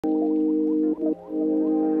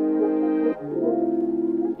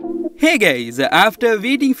Hey guys, after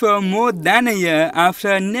waiting for more than a year,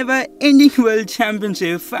 after a never-ending World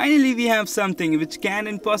Championship, finally we have something which can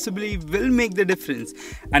and possibly will make the difference.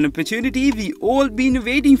 An opportunity we all been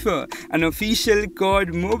waiting for, an official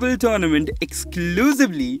COD mobile tournament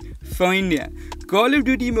exclusively for India. Call of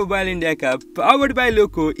Duty Mobile India Cup, powered by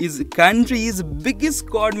Loco, is country's biggest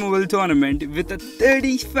COD mobile tournament with a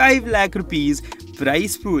 35 lakh rupees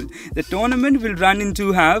prize pool. The tournament will run in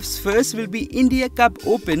two halves. First will be India Cup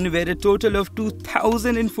Open, where a total of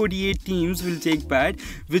 2048 teams will take part,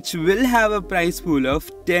 which will have a prize pool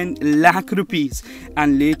of 10 lakh rupees.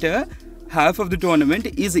 And later, half of the tournament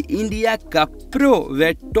is India Cup Pro,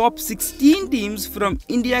 where top 16 teams from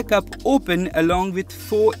India Cup Open along with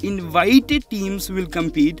 4 invited teams will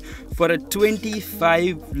compete for a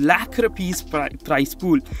 25 lakh rupees prize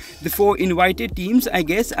pool. The 4 invited teams, I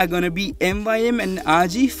guess, are gonna be MYM and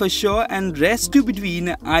RG for sure, and rest to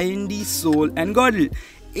between IND, Seoul and Godel.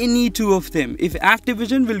 Any two of them. If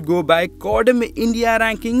Activision will go by CODM India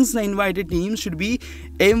rankings, the invited teams should be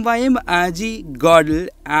MYM, RG, Godel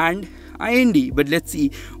and IND, but let's see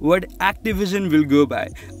what Activision will go by.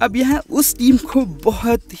 अब यहाँ उस team को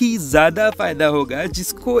बहुत ही ज़्यादा फ़ायदा होगा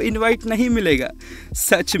जिसको invite नहीं मिलेगा.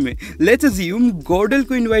 सच में लेट्स अज्यूम गॉडल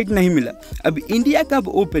को इनवाइट नहीं मिला. अब इंडिया कप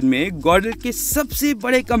ओपन में गॉडल के सबसे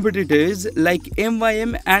बड़े competitors like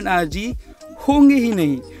MYM and RG होंगे ही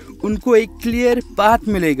नहीं. उनको एक क्लियर पाथ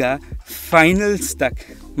मिलेगा फाइनल्स तक.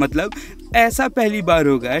 मतलब ऐसा पहली बार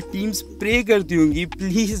होगा. टीम्स प्रे करती होंगी,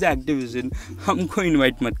 प्लीज़ एक्टिविजन हमको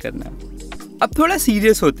इनवाइट मत करना. अब थोड़ा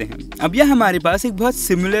सीरियस होते हैं. अब यह हमारे पास एक बहुत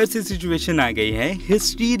सिमिलर सी सिचुएशन आ गई है.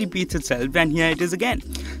 History repeats itself and here it is again.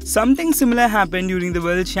 Something similar happened during the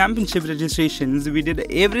world championship registrations. We did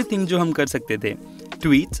everything जो हम कर सकते थे.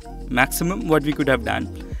 Tweets maximum what we could have done,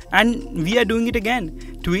 and we are doing it again.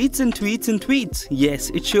 Tweets and tweets and tweets. Yes,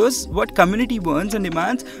 it shows what community wants and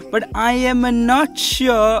demands, but I am not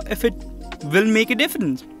sure if it will make a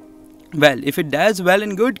difference. Well, if it does, well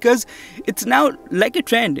and good, because it's now like a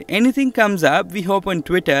trend. Anything comes up, we hop on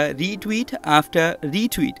Twitter, retweet after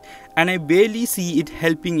retweet, and I barely see it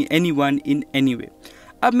helping anyone in any way.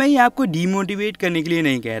 अब मैं ये आपको demotivate करने के लिए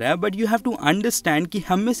नहीं कह रहा, but you have to understand कि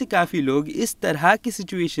हम में से काफ़ी लोग इस तरह की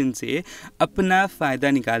सिचुएशन से अपना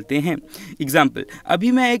फ़ायदा निकालते हैं. एग्जाम्पल,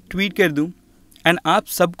 अभी मैं एक ट्वीट कर दूं एंड आप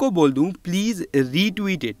सबको बोल दूं please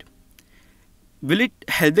retweet it. Will it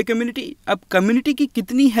help the community? अब कम्युनिटी की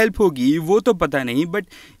कितनी हेल्प होगी वो तो पता नहीं, बट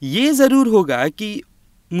ये ज़रूर होगा कि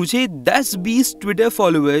मुझे 10-20 ट्विटर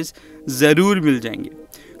फॉलोअर्स ज़रूर मिल जाएंगे.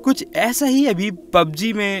 कुछ ऐसा ही अभी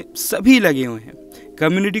PUBG में सभी लगे हुए हैं.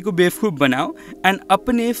 कम्युनिटी को बेवकूफ़ बनाओ एंड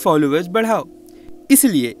अपने फॉलोअर्स बढ़ाओ.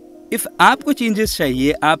 इसलिए इफ़ आपको चेंजेस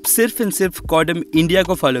चाहिए, आप सिर्फ एंड सिर्फ CODM इंडिया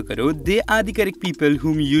को फॉलो करो. They are the correct people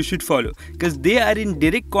whom you should follow, because they are in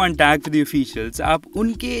direct contact with the officials. आप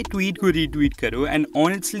उनके ट्वीट को रीट्वीट करो. एंड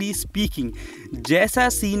ऑनेस्टली स्पीकिंग, जैसा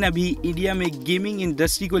सीन अभी इंडिया में गेमिंग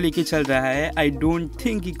इंडस्ट्री को लेके चल रहा है, आई डोंट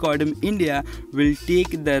थिंक कि CODM India will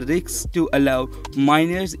take the risk to allow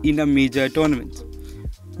miners in a major tournament.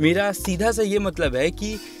 मेरा सीधा सा ये मतलब है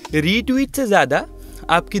कि रीट्वीट से ज़्यादा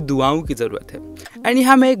आपकी दुआओं की ज़रूरत है. एंड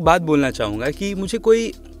यहाँ मैं एक बात बोलना चाहूँगा कि मुझे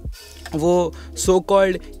कोई वो सो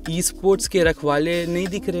कॉल्ड ई स्पोर्ट्स के रखवाले नहीं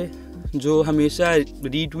दिख रहे जो हमेशा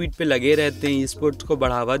रीट्वीट पे लगे रहते हैं, ई स्पोर्ट्स को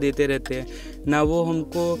बढ़ावा देते रहते हैं. ना वो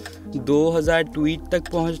हमको 2000 ट्वीट तक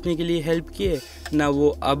पहुंचने के लिए हेल्प किए, ना वो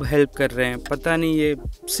अब हेल्प कर रहे हैं. पता नहीं ये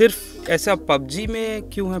सिर्फ ऐसा PUBG में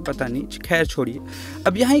क्यों है, पता नहीं. खैर छोड़िए.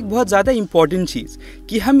 अब यहाँ एक बहुत ज़्यादा इंपॉर्टेंट चीज़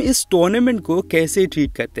कि हम इस टूर्नामेंट को कैसे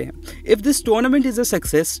ट्रीट करते हैं. If this tournament is a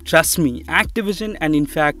success, trust me, Activision and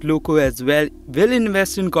in fact loco as well will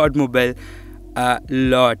invest in COD mobile a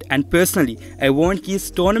lot. And personally, I want कि इस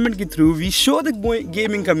tournament के through we show the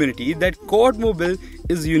gaming community that COD Mobile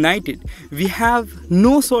is united. We have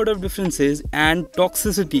no sort of differences and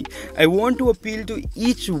toxicity. I want to appeal to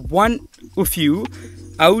each one of you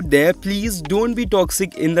out there, please don't be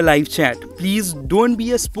toxic in the live chat. Please don't be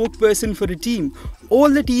a spokesperson for a team.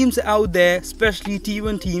 All the teams out there, especially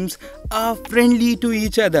T1 teams, are friendly to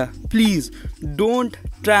each other. Please don't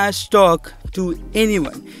trash talk to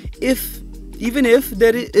anyone. Even if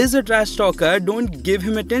there is a trash talker, don't give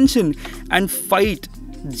him attention and fight.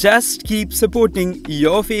 Just keep supporting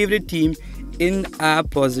your favorite team in a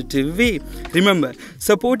positive way. Remember,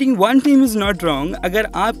 supporting one team is not wrong. अगर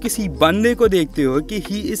आप किसी बंदे को देखते हो कि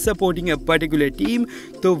he is supporting a particular team,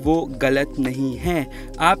 तो वो गलत नहीं है.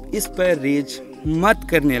 आप इस पर रेज मत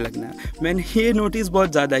करने लगना. मैंने ये नोटिस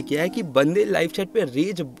बहुत ज़्यादा किया है कि बंदे लाइव चैट पे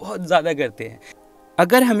रेज बहुत ज़्यादा करते हैं.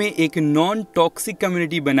 अगर हमें एक नॉन टॉक्सिक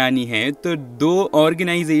कम्युनिटी बनानी है तो 2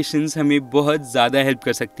 ऑर्गेनाइजेशंस हमें बहुत ज़्यादा हेल्प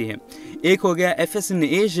कर सकती हैं. एक हो गया FS इन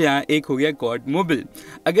एशिया, एक हो गया कॉड मोबाइल।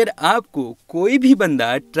 अगर आपको कोई भी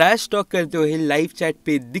बंदा ट्रैश टॉक करते हुए लाइव चैट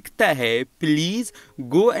पे दिखता है, please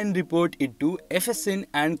go and report it to FS in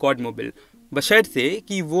and code mobile, बशर्ते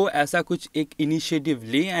कि वो ऐसा कुछ एक इनिशिएटिव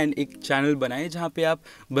ले एंड एक चैनल बनाए जहाँ पे आप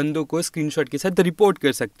बंदों को स्क्रीनशॉट के साथ रिपोर्ट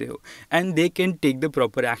कर सकते हो and they can take the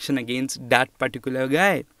proper action against that particular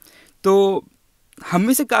guy. तो हम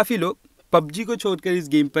में से काफ़ी लोग PUBG को छोड़कर इस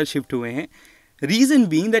गेम पर शिफ्ट हुए हैं, reason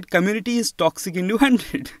being that community is toxic into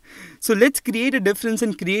 100. So let's create a difference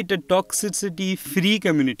and create a toxicity free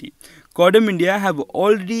community. CODM India have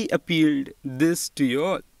already appealed this to you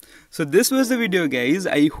all. So this was the video guys,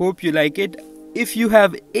 I hope you like it. If you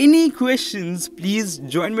have any questions, please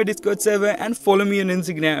join my Discord server and follow me on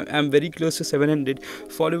Instagram. I'm very close to 700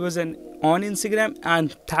 followers on Instagram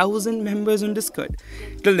and 1000 members on Discord.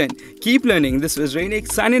 Till then, keep learning. This was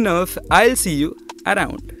Rainik signing off. I'll see you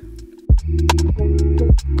around.